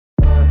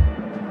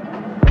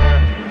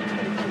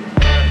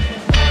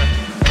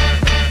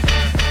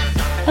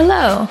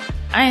Hello,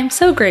 I am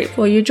so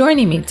grateful you're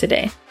joining me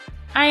today.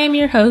 I am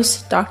your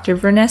host, Dr.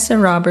 Vanessa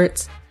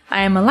Roberts.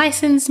 I am a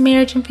licensed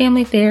marriage and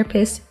family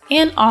therapist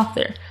and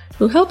author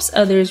who helps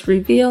others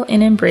reveal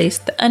and embrace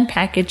the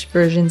unpackaged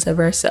versions of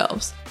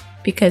ourselves.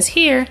 Because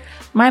here,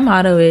 my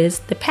motto is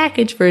the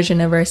packaged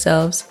version of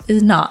ourselves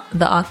is not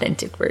the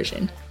authentic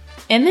version.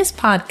 In this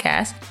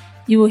podcast,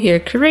 you will hear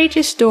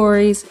courageous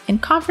stories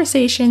and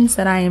conversations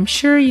that I am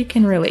sure you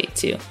can relate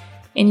to.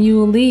 And you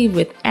will leave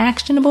with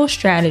actionable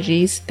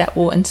strategies that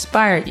will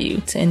inspire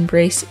you to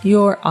embrace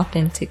your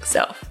authentic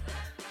self.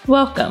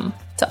 Welcome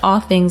to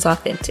All Things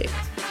Authentic.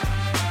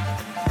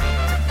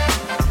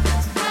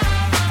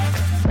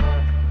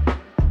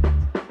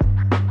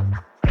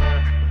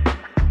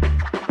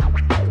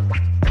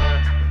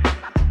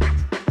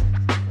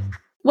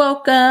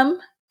 Welcome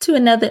to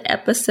another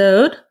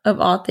episode of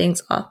All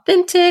Things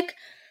Authentic.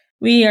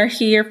 We are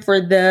here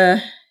for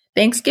the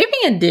Thanksgiving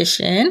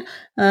edition,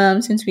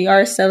 since we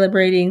are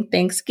celebrating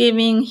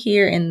Thanksgiving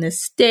here in the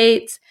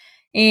States,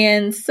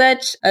 and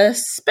such a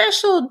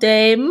special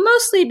day,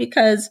 mostly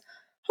because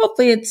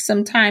hopefully it's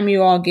some time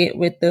you all get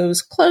with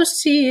those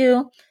close to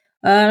you,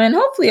 and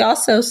hopefully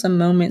also some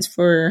moments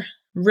for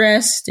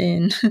rest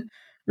and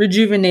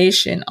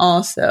rejuvenation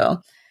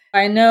also.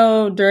 I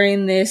know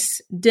during this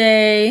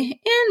day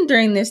and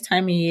during this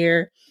time of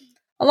year,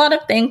 a lot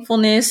of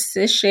thankfulness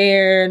is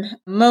shared,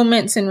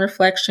 moments and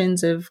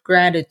reflections of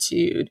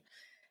gratitude.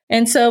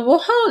 And so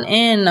we'll hone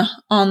in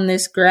on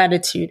this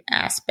gratitude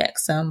aspect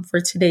some for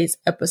today's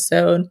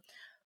episode,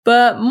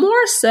 but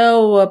more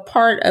so a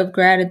part of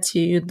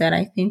gratitude that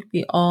I think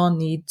we all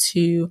need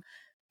to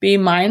be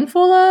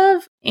mindful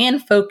of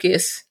and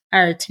focus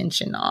our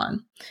attention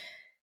on.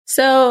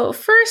 So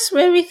first,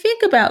 when we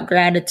think about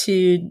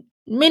gratitude,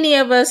 many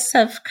of us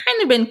have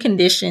kind of been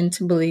conditioned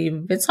to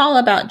believe it's all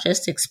about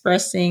just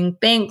expressing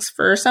thanks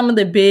for some of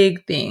the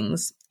big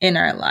things in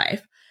our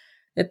life.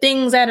 The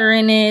things that are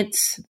in it,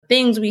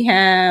 things we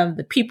have,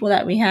 the people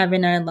that we have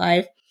in our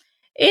life.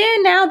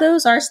 And now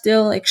those are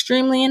still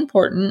extremely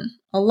important.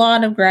 A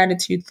lot of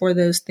gratitude for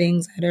those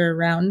things that are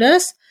around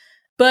us.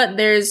 But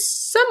there's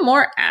some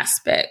more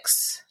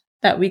aspects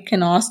that we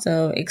can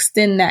also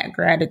extend that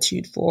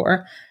gratitude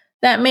for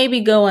that maybe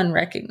go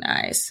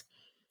unrecognized.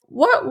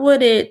 What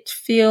would it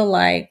feel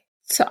like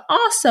to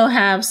also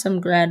have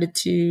some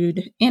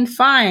gratitude and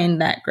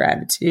find that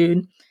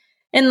gratitude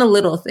in the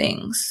little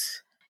things?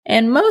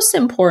 And most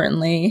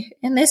importantly,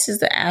 and this is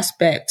the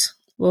aspect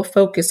we'll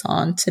focus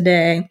on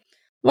today,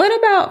 what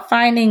about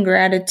finding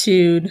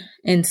gratitude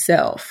in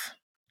self?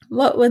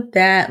 What would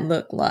that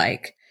look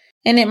like?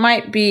 And it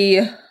might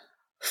be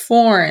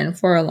foreign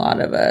for a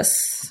lot of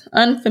us,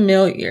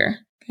 unfamiliar,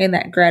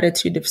 that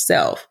gratitude of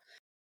self.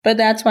 But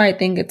that's why I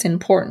think it's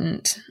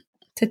important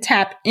to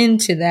tap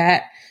into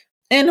that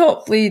and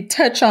hopefully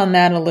touch on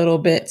that a little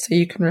bit so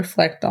you can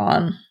reflect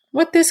on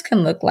what this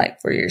can look like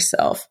for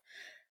yourself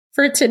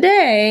for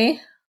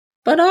today,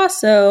 but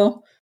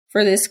also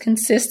for this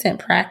consistent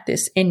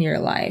practice in your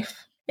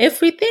life. If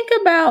we think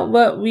about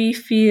what we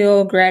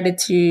feel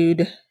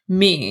gratitude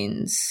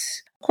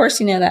means, of course,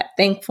 that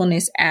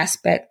thankfulness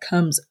aspect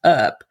comes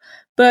up,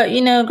 but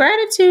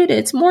gratitude,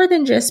 it's more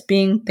than just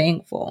being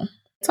thankful.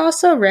 It's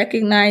also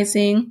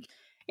recognizing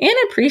and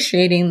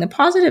appreciating the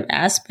positive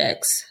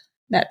aspects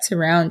that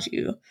surround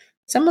you,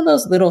 some of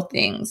those little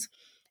things.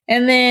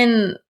 And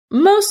then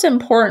most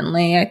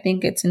importantly, I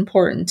think it's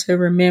important to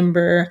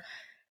remember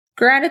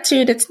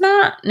gratitude, it's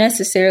not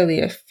necessarily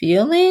a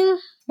feeling,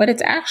 but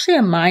it's actually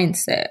a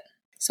mindset.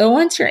 So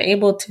once you're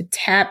able to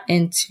tap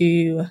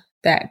into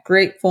that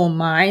grateful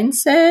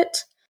mindset,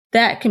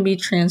 that can be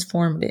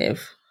transformative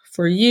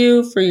for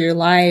you, for your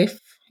life,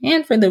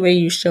 and for the way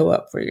you show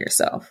up for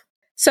yourself.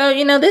 So,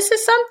 this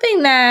is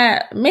something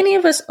that many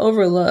of us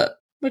overlook,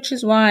 which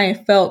is why I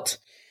felt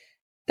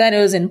that it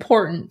was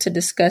important to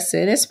discuss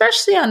it,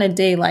 especially on a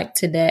day like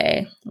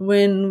today,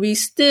 when we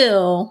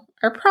still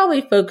are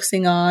probably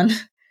focusing on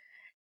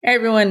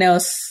everyone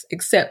else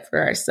except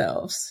for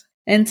ourselves.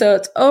 And so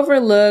it's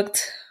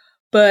overlooked,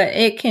 but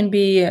it can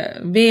be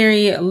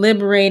very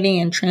liberating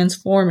and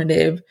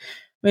transformative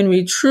when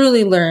we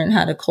truly learn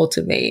how to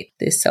cultivate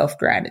this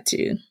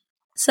self-gratitude.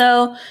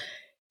 So,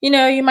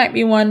 you might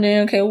be wondering,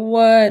 okay,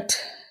 what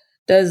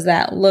does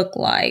that look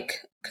like?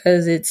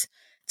 Because it's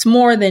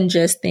more than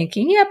just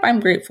thinking, yep, I'm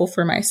grateful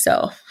for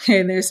myself.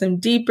 There's some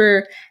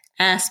deeper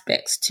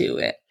aspects to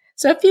it.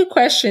 So a few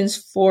questions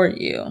for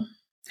you.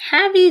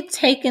 Have you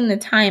taken the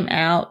time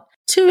out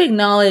to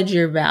acknowledge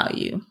your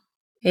value?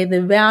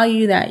 The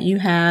value that you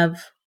have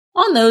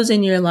on those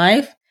in your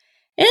life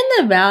and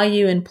the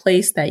value and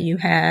place that you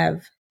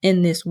have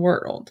in this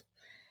world.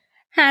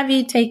 Have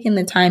you taken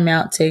the time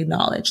out to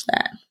acknowledge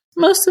that?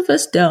 Most of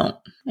us don't,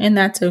 and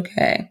that's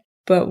okay.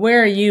 But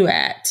where are you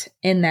at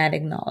in that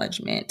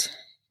acknowledgement?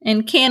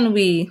 And can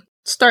we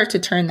start to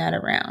turn that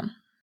around?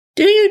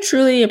 Do you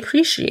truly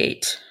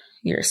appreciate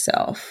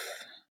yourself?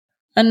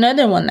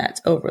 Another one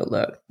that's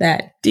overlooked,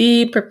 that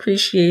deep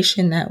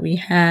appreciation that we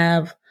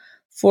have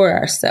for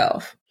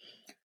ourselves.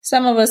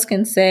 Some of us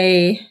can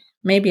say,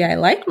 maybe I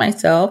like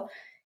myself,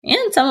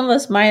 And some of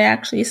us might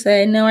actually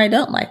say, no, I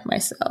don't like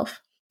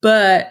myself.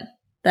 But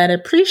that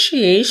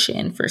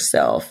appreciation for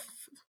self,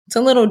 it's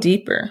a little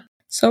deeper.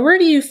 So where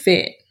do you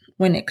fit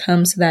when it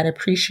comes to that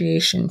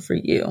appreciation for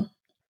you?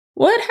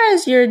 What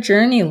has your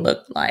journey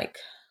looked like?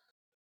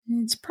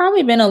 It's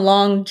probably been a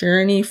long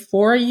journey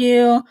for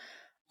you,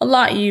 a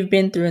lot you've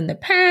been through in the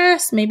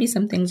past, maybe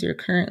some things you're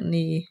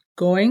currently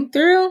going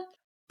through.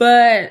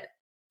 But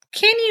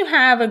can you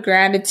have a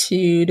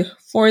gratitude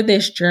for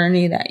this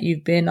journey that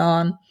you've been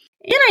on?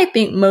 And I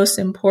think most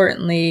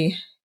importantly,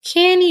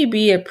 can you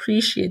be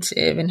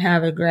appreciative and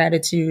have a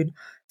gratitude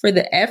for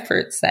the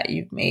efforts that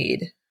you've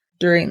made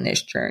during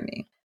this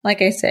journey?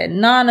 Like I said,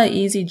 not an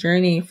easy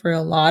journey for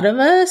a lot of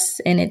us,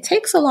 and it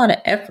takes a lot of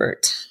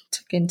effort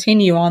to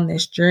continue on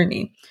this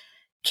journey.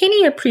 Can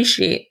you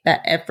appreciate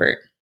that effort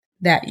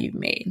that you've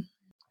made?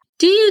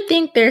 Do you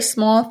think there's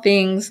small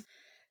things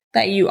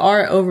that you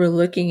are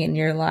overlooking in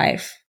your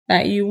life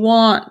that you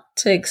want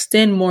to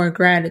extend more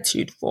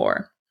gratitude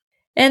for?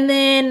 And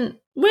then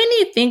when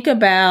you think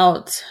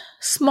about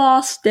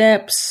small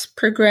steps,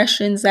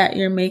 progressions that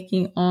you're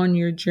making on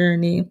your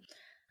journey,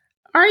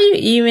 are you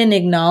even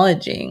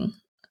acknowledging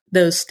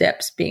those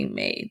steps being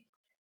made?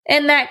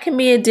 And that can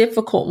be a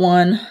difficult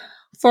one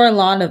for a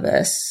lot of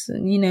us.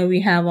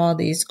 We have all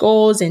these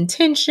goals,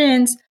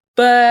 intentions,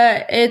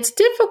 but it's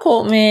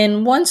difficult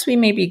when once we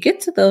maybe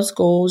get to those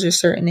goals or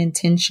certain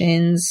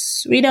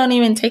intentions, we don't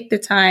even take the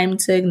time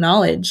to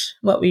acknowledge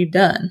what we've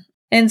done.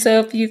 And so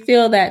if you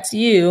feel that's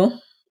you,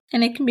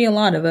 and it can be a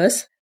lot of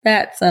us,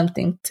 that's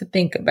something to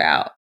think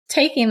about.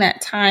 Taking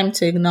that time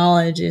to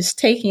acknowledge is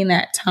taking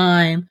that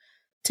time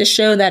to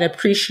show that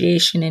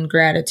appreciation and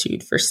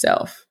gratitude for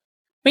self.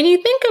 When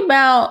you think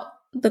about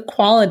the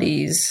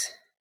qualities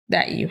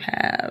that you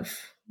have,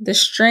 the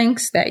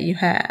strengths that you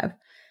have,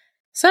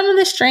 some of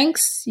the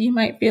strengths you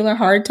might feel are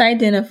hard to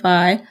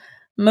identify.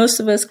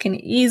 Most of us can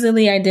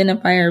easily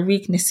identify our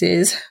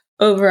weaknesses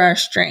over our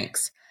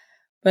strengths.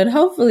 But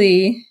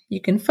hopefully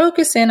you can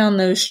focus in on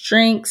those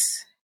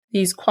strengths,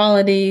 these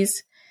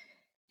qualities,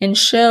 and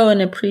show an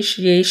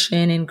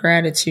appreciation and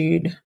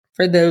gratitude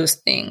for those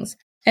things.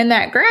 And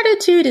that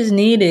gratitude is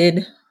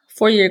needed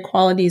for your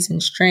qualities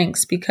and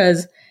strengths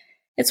because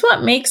it's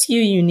what makes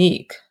you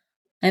unique.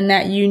 And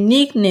that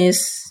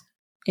uniqueness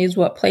is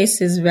what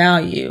places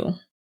value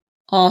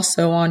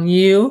also on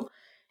you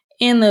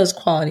and those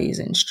qualities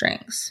and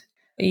strengths.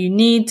 You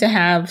need to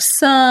have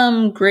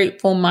some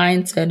grateful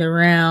mindset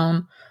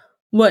around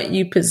what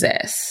you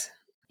possess.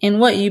 And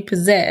what you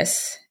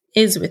possess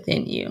is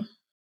within you.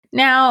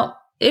 Now,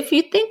 if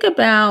you think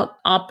about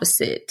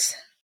opposite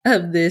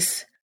of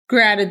this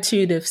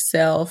gratitude of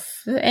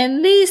self,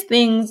 and these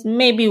things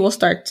maybe will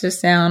start to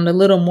sound a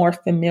little more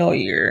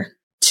familiar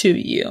to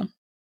you.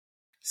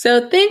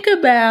 So think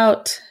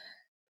about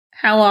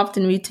how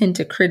often we tend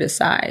to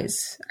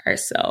criticize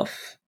ourselves.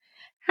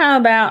 How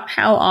about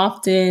how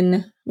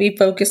often we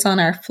focus on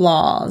our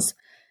flaws?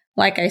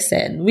 Like I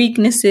said,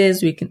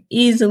 weaknesses we can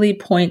easily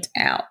point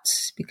out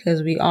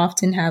because we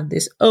often have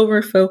this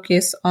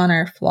over-focus on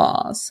our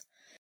flaws.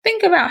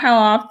 Think about how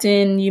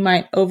often you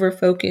might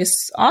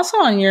over-focus also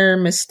on your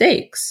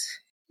mistakes.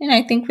 And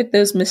I think with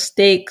those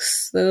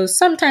mistakes, those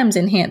sometimes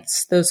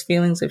enhance those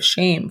feelings of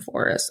shame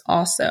for us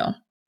also.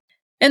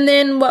 And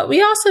then what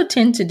we also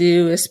tend to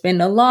do is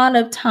spend a lot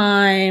of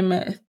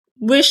time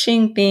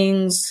wishing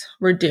things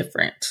were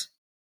different.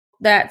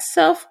 That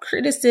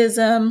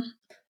self-criticism,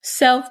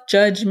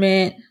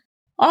 self-judgment,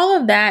 all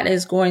of that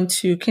is going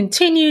to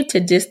continue to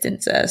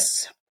distance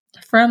us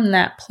from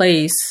that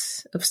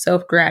place of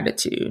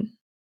self-gratitude.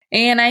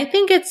 And I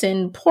think it's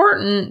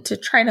important to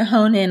try to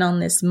hone in on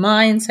this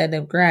mindset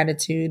of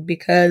gratitude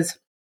because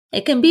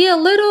it can be a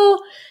little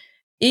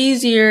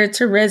easier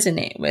to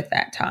resonate with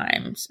at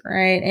times,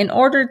 right? In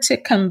order to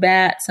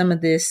combat some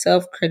of this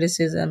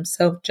self-criticism,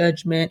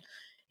 self-judgment,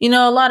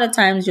 a lot of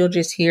times you'll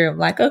just hear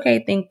like,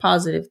 okay, think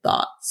positive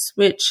thoughts,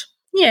 which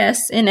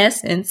yes, in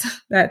essence,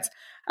 that's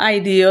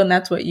ideal and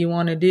that's what you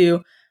want to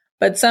do.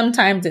 But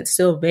sometimes it's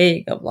still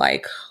vague of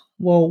like,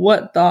 well,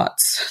 what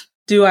thoughts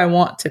do I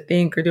want to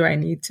think or do I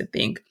need to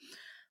think?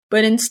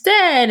 But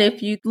instead,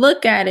 if you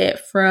look at it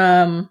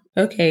from,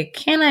 okay,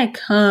 can I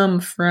come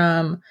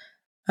from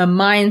a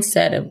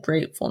mindset of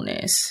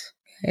gratefulness?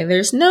 Okay,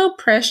 there's no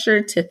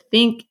pressure to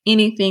think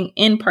anything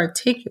in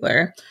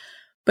particular,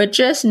 but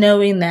just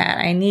knowing that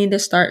I need to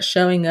start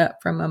showing up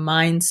from a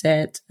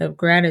mindset of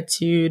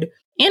gratitude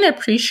and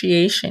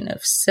appreciation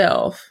of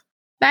self.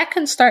 That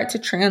can start to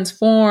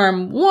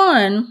transform,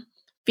 one,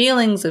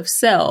 feelings of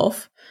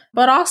self,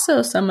 but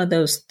also some of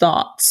those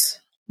thoughts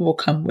will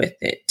come with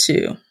it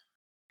too.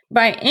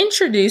 By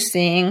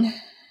introducing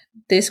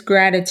this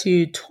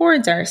gratitude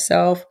towards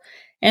ourselves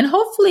and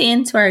hopefully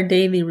into our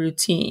daily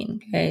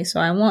routine. Okay, so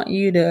I want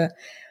you to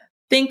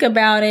think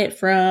about it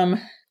from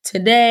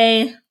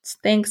today. It's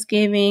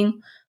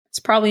Thanksgiving. It's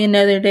probably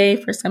another day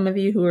for some of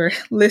you who are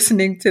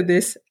listening to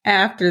this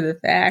after the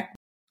fact.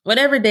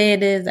 Whatever day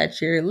it is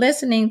that you're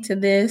listening to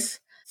this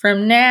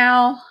from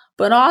now,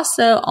 but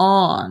also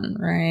on,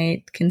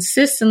 right?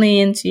 Consistently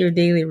into your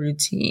daily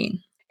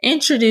routine.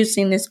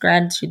 introducing this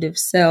gratitude of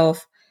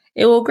self,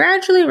 it will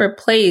gradually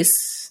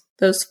replace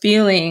those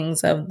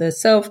feelings of the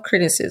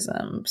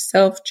self-criticism,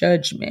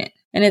 self-judgment.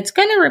 And it's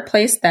going to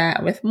replace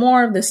that with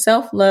more of the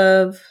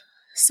self-love,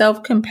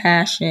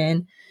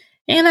 self-compassion,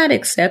 and that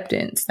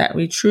acceptance that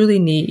we truly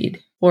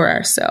need for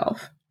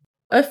ourselves.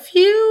 A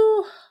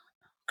few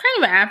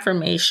kind of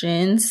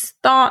affirmations,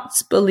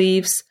 thoughts,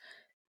 beliefs,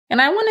 and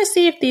I want to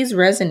see if these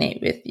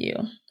resonate with you.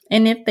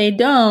 And if they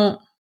don't,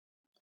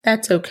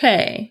 that's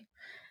okay.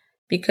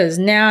 Because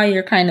now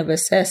you're kind of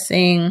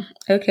assessing,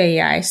 okay,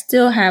 yeah, I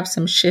still have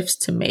some shifts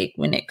to make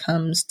when it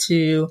comes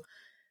to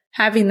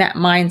having that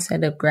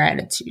mindset of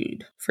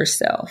gratitude for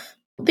self.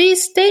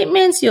 These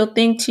statements, you'll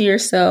think to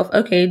yourself,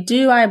 okay,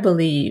 do I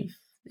believe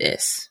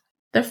this?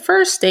 The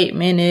first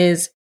statement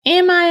is,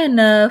 am I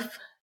enough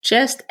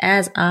just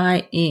as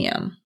I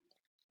am?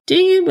 Do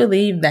you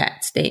believe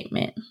that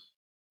statement?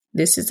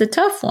 This is a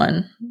tough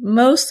one.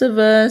 Most of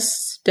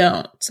us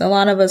don't. A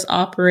lot of us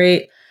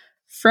operate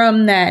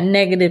from that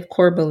negative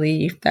core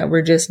belief that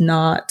we're just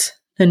not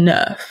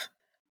enough.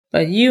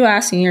 But you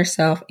asking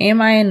yourself,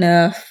 am I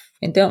enough?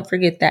 And don't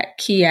forget that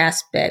key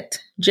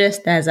aspect,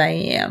 just as I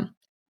am.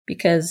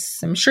 Because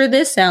I'm sure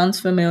this sounds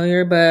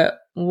familiar, but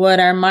what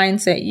our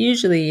mindset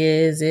usually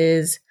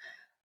is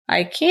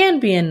I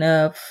can be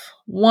enough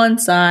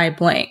once I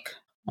blank,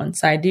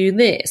 once I do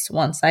this,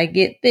 once I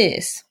get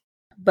this.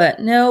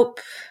 But nope.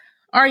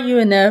 Are you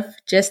enough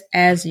just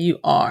as you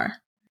are?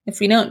 If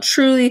we don't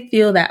truly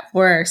feel that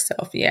for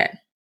ourselves yet,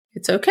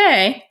 it's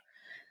okay,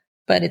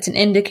 but it's an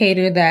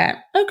indicator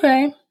that,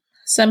 okay,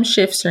 some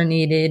shifts are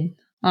needed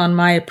on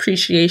my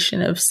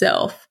appreciation of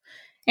self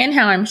and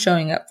how I'm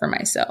showing up for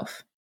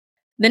myself.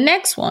 The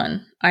next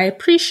one, I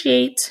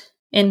appreciate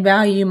and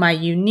value my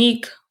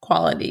unique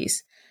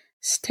qualities.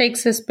 This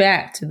takes us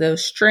back to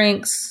those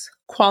strengths,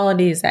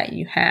 qualities that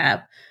you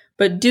have,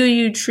 but do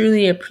you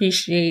truly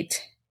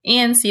appreciate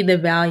and see the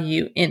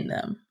value in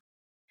them?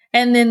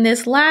 And then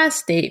this last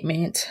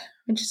statement,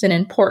 which is an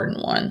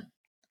important one,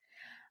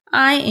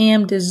 I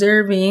am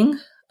deserving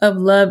of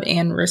love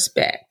and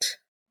respect.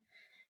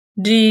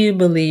 Do you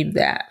believe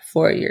that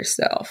for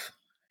yourself?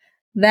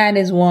 That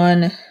is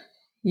one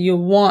you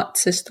want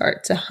to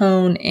start to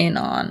hone in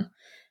on,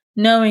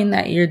 knowing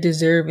that you're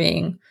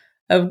deserving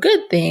of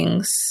good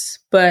things,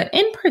 but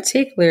in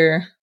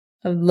particular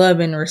of love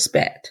and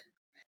respect.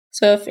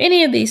 So if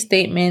any of these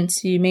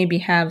statements, you maybe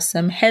have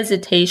some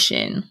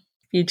hesitation,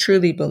 if you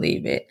truly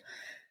believe it.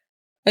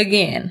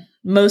 Again,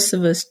 most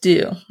of us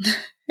do.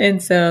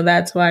 And so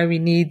that's why we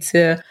need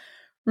to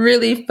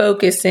really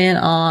focus in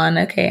on,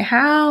 okay,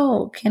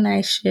 how can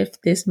I shift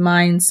this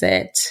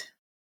mindset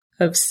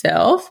of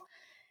self?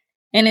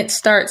 And it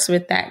starts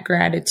with that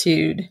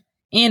gratitude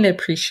and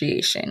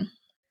appreciation.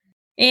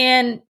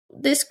 And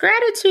this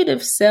gratitude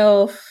of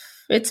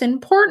self, it's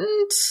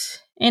important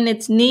and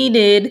it's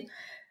needed,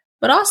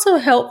 but also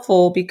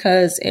helpful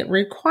because it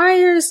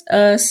requires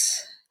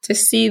us to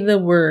see the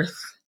worth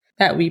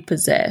that we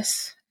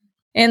possess.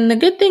 And the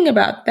good thing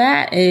about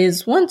that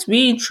is once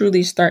we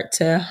truly start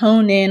to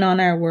hone in on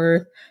our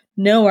worth,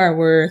 know our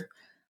worth,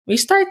 we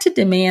start to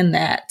demand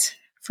that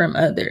from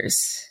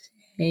others.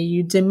 Okay?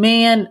 You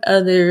demand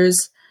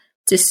others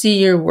to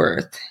see your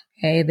worth,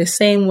 okay, the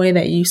same way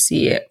that you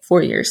see it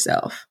for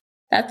yourself.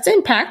 That's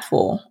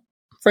impactful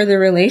for the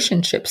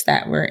relationships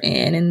that we're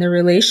in and the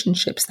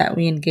relationships that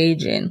we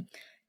engage in.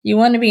 You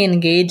want to be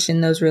engaged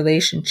in those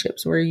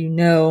relationships where you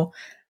know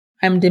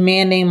I'm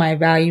demanding my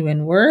value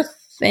and worth,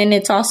 and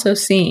it's also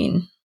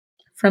seen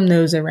from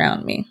those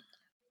around me.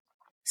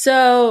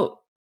 So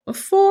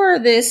for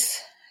this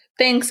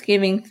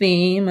Thanksgiving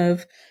theme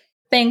of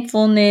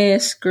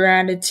thankfulness,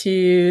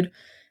 gratitude,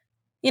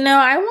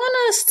 I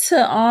want us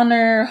to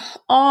honor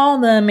all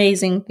the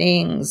amazing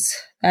things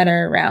that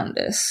are around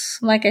us.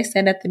 Like I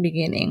said at the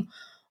beginning,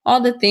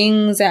 all the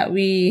things that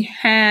we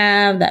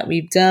have, that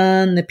we've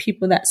done, the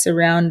people that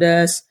surround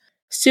us,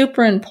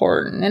 super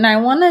important. And I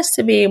want us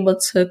to be able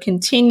to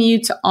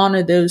continue to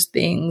honor those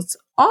things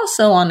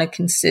also on a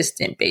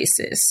consistent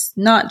basis,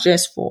 not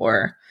just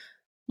for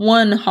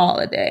one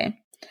holiday.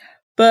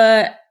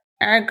 But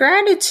our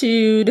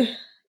gratitude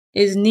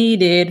is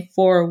needed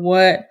for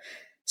what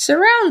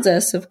surrounds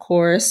us, of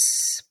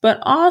course, but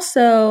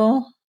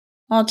also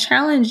I'll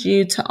challenge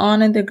you to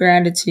honor the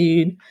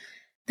gratitude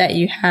that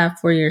you have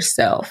for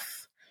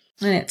yourself.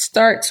 And it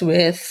starts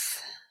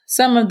with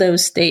some of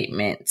those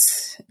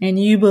statements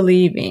and you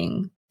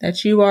believing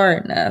that you are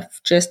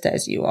enough just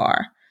as you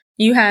are.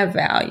 You have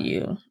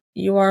value.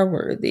 You are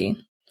worthy.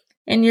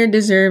 And you're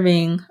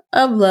deserving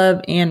of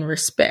love and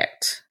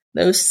respect.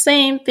 Those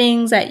same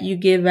things that you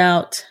give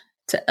out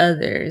to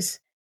others,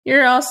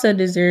 you're also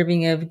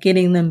deserving of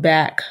getting them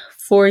back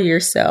for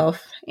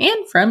yourself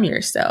and from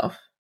yourself.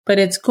 But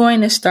it's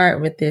going to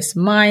start with this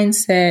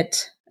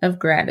mindset of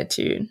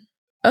gratitude.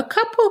 A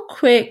couple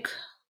quick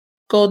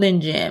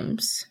golden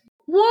gems.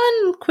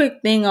 One quick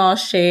thing I'll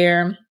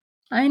share.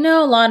 I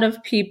know a lot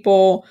of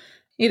people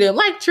either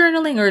like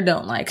journaling or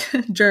don't like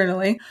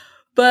journaling,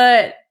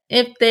 but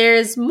if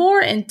there's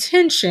more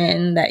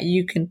intention that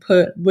you can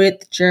put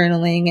with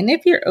journaling, and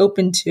if you're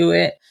open to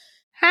it,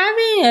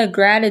 having a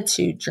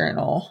gratitude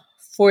journal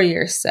for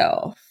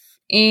yourself.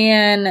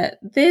 And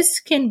this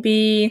can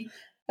be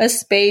a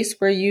space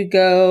where you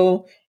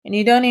go and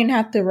you don't even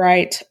have to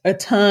write a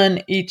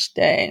ton each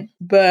day,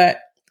 but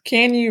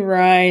can you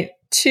write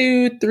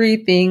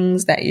 2-3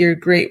 things that you're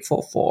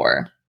grateful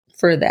for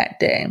that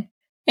day?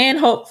 And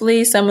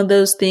hopefully some of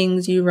those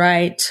things you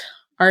write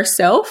are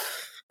self,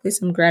 with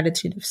some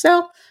gratitude of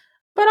self,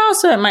 but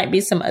also it might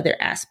be some other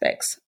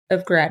aspects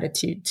of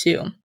gratitude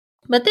too.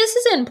 But this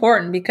is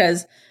important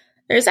because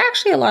there's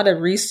actually a lot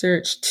of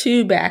research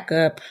to back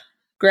up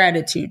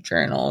gratitude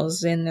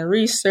journals. And the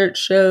research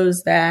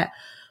shows that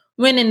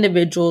when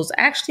individuals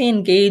actually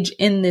engage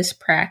in this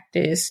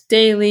practice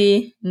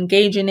daily,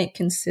 engage in it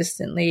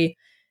consistently,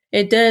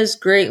 it does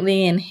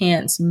greatly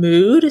enhance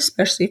mood,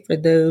 especially for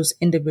those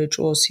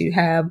individuals who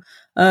have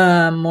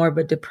more of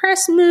a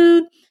depressed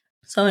mood.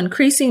 So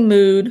increasing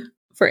mood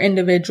for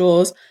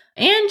individuals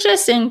and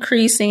just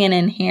increasing and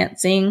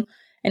enhancing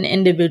an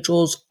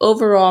individual's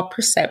overall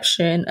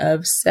perception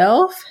of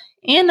self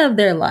and of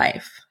their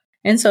life.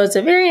 And so it's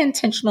a very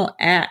intentional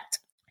act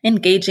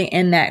engaging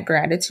in that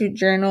gratitude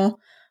journal,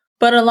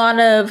 but a lot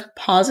of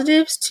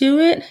positives to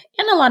it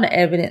and a lot of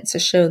evidence to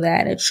show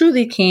that it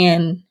truly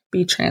can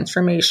be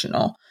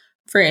transformational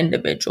for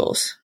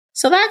individuals.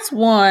 So that's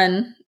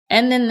one.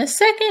 And then the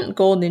second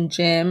golden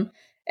gem,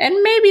 and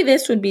maybe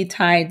this would be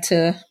tied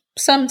to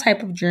some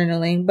type of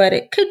journaling, but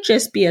it could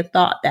just be a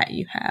thought that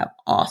you have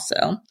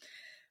also.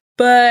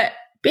 But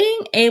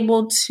being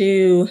able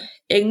to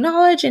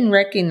acknowledge and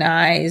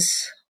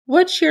recognize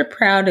what you're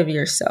proud of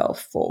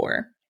yourself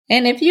for.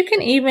 And if you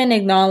can even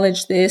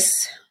acknowledge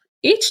this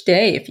each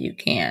day, if you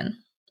can.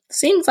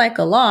 Seems like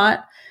a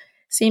lot.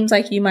 Seems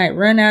like you might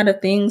run out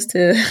of things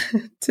to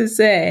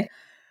say.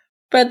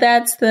 But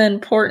that's the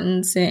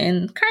importance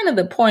and kind of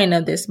the point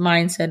of this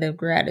mindset of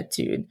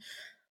gratitude.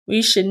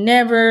 We should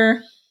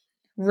never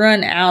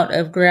run out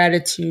of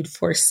gratitude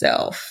for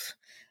self.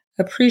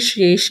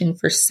 Appreciation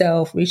for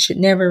self, we should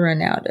never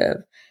run out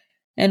of.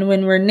 And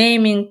when we're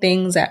naming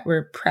things that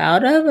we're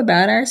proud of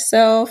about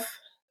ourselves,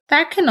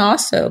 that can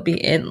also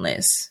be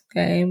endless.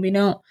 Okay, we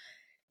don't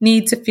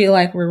need to feel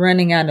like we're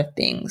running out of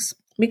things,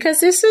 because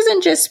this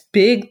isn't just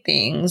big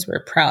things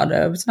we're proud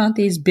of. It's not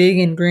these big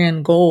and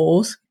grand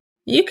goals.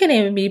 You can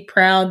even be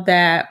proud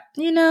that,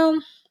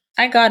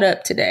 I got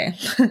up today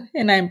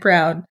and I'm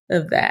proud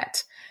of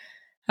that.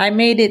 I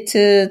made it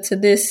to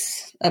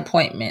this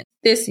appointment,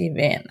 this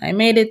event. I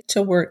made it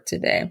to work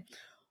today.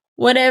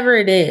 Whatever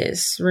it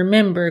is,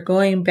 remember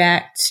going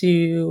back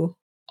to,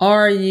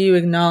 are you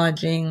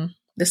acknowledging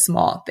the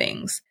small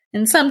things?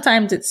 And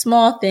sometimes it's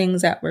small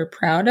things that we're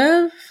proud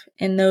of,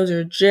 and those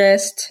are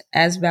just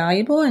as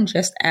valuable and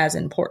just as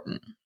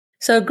important.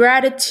 So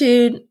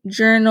gratitude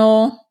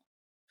journal,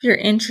 if you're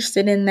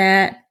interested in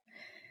that,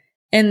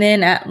 and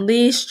then at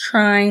least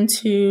trying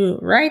to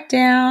write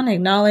down,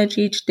 acknowledge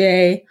each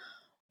day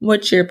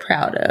what you're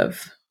proud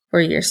of for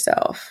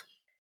yourself.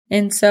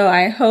 And so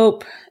I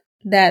hope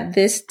that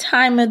this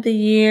time of the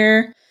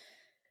year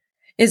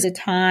is a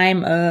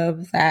time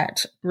of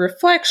that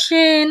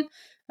reflection,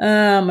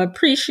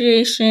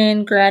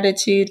 appreciation,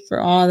 gratitude for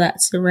all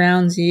that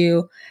surrounds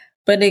you.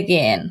 But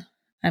again,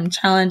 I'm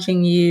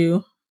challenging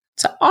you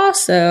to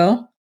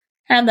also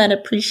have that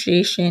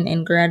appreciation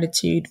and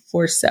gratitude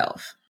for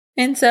self.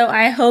 And so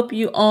I hope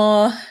you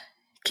all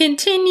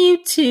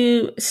continue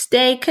to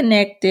stay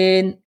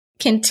connected,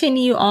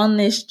 continue on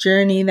this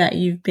journey that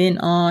you've been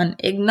on,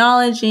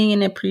 acknowledging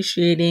and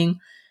appreciating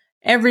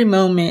every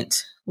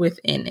moment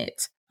within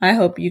it. I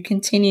hope you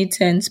continue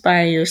to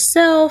inspire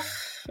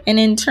yourself and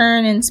in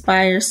turn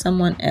inspire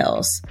someone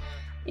else.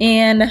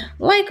 And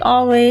like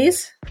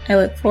always, I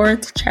look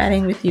forward to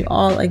chatting with you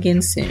all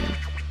again soon.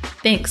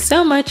 Thanks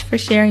so much for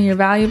sharing your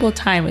valuable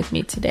time with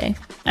me today.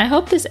 I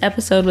hope this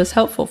episode was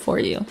helpful for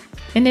you.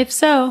 And if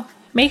so,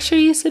 make sure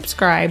you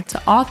subscribe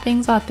to All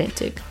Things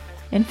Authentic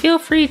and feel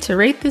free to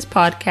rate this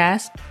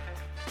podcast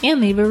and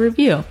leave a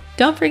review.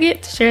 Don't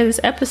forget to share this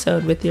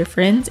episode with your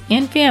friends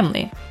and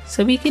family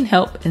so we can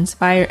help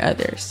inspire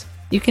others.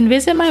 You can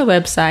visit my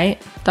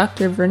website,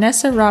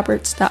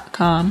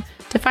 drvernessaroberts.com,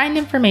 to find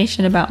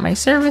information about my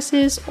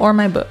services or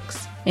my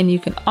books. And you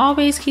can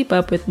always keep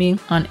up with me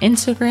on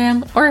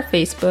Instagram or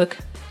Facebook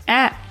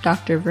at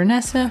Dr.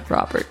 Vernessa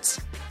Roberts.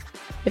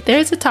 If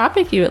there's a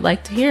topic you would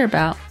like to hear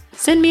about,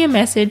 send me a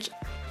message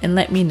and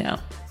let me know.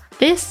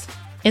 This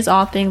is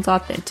All Things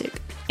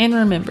Authentic. And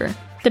remember,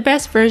 the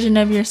best version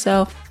of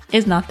yourself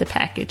is not the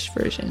packaged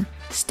version.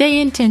 Stay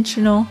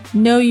intentional,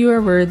 know you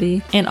are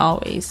worthy, and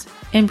always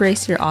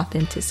embrace your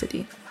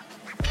authenticity.